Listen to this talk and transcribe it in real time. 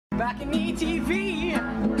BalconyTV.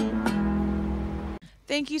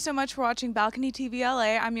 Thank you so much for watching Balcony TV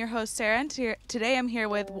LA. I'm your host, Sarah, and today I'm here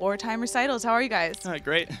with Wartime Recitals. How are you guys?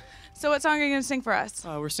 Great. So what song are you going to sing for us?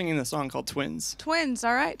 We're singing the song called Twins. Twins,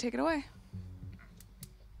 all right, take it away.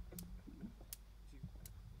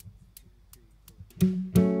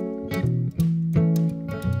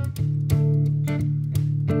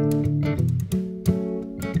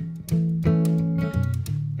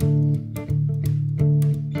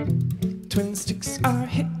 Twin sticks are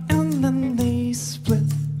hit and then they split,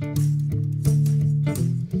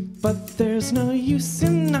 but there's no use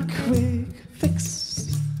in a quick fix.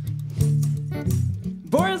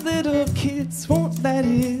 Bored little kids won't let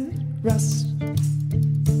it rust.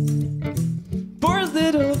 Bored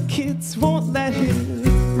little kids won't let it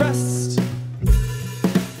rust.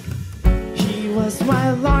 He was my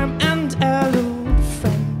alarm and arrow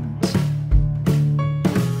friend,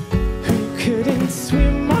 who couldn't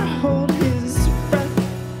swim or hold his breath.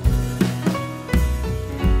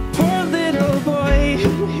 Poor little boy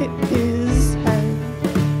who hit his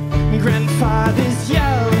head. Grandfather's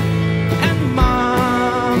yell and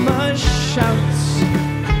mama shouts.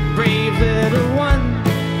 Brave little one,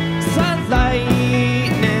 the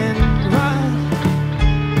lightning rod.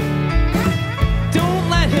 Don't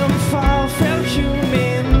let him fall from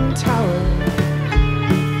human tower.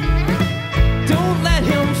 Don't let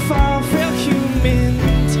him fall from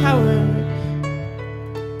human tower.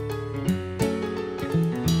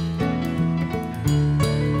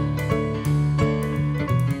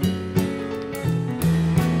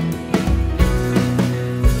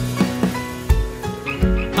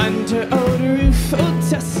 Under old roof, old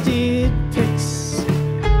dusted picks,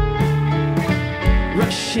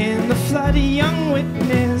 rushing the flood of young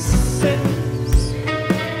witnesses.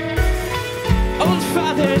 Old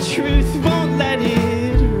Father Truth won't let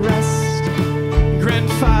it rest.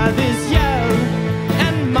 Grandfather's yell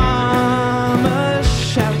and mama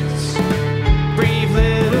shouts. Brave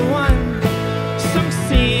little one, some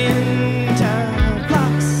cinder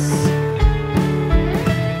blocks.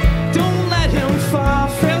 Don't let him fall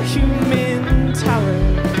from human tower.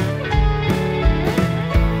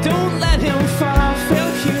 Don't let him fall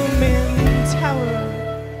from human tower.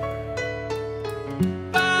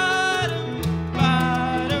 Bottom,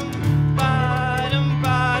 bottom, bottom,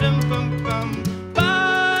 bottom, bum, bum.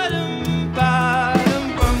 Bottom, bottom,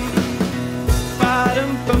 bum. Bottom,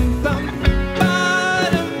 bum, bum.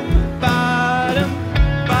 Bottom, bottom,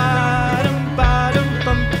 bottom, bottom,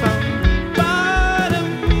 bum, bum. Bottom,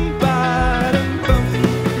 bottom, bum.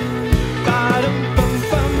 Bottom, bum,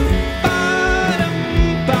 bum. Bottom,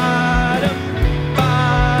 bottom,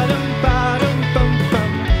 bottom, bottom, bum, bum.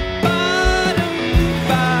 Bottom,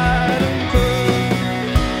 bottom, bum.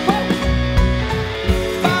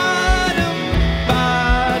 Whoa! Bottom,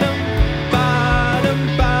 bottom, bottom,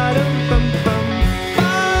 bottom, bum, bum.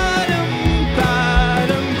 Bottom,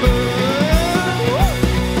 bottom, bum.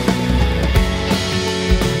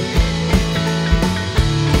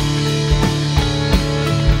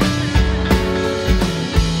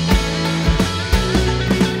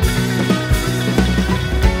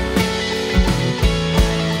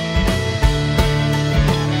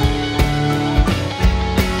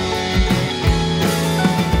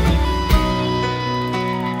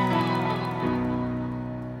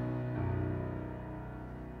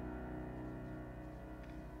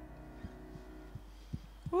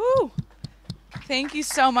 Woo! Thank you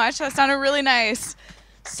so much. That sounded really nice.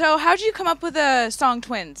 So how did you come up with the song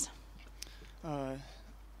Twins? I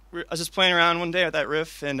was just playing around one day with that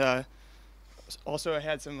riff, and also I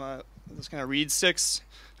had some those kind of reed sticks.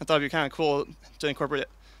 I thought it'd be kind of cool to incorporate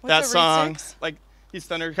What's that a reed song, sticks? like these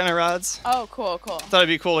thunder kind of rods. Oh, cool, cool. I thought it'd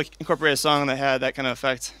be cool to incorporate a song that had that kind of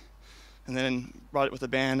effect, and then brought it with the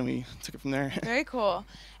band, and we took it from there. Very cool.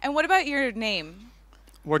 And what about your name?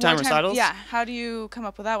 Wartime Recitals. Yeah. How do you come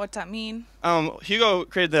up with that? What's that mean? Hugo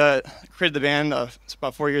created the band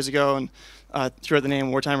about 4 years ago, and threw out the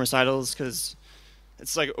name Wartime Recitals because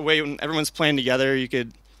it's like a way when everyone's playing together, you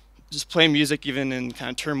could just play music even in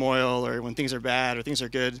kind of turmoil or when things are bad or things are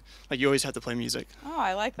good. Like you always have to play music. Oh,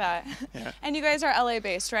 I like that. Yeah. And you guys are LA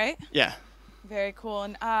based, right? Yeah. Very cool.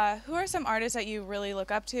 And who are some artists that you really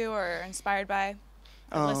look up to or are inspired by,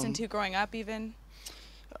 or listened to growing up even?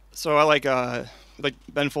 So I like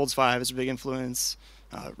Ben Folds 5 is a big influence.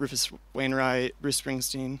 Rufus Wainwright, Bruce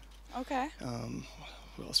Springsteen. Okay.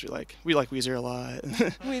 Who else do we like? We like Weezer a lot.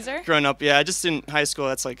 Weezer? Growing up, yeah, just in high school,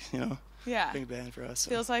 that's like, Yeah. big band for us.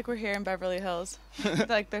 So. Feels like we're here in Beverly Hills,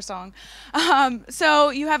 like their song.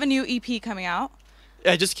 So you have a new EP coming out.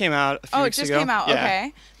 Yeah, it just came out a few Oh, it weeks just ago. came out. Yeah.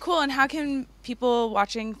 Okay. Cool. And how can people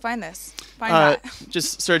watching find this? Find that?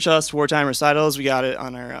 Just search us, Wartime Recitals. We got it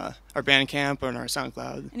on our Bandcamp or on our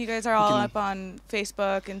SoundCloud. And you guys are all up on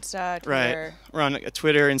Facebook, Insta, Twitter. Right. We're on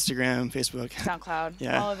Twitter, Instagram, Facebook. SoundCloud.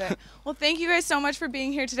 Yeah. All of it. Well, thank you guys so much for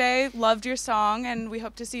being here today. Loved your song, and we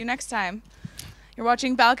hope to see you next time. You're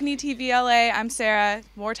watching BalconyTV LA. I'm Sarah.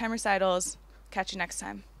 Wartime Recitals. Catch you next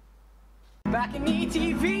time.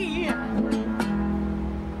 BalconyTV.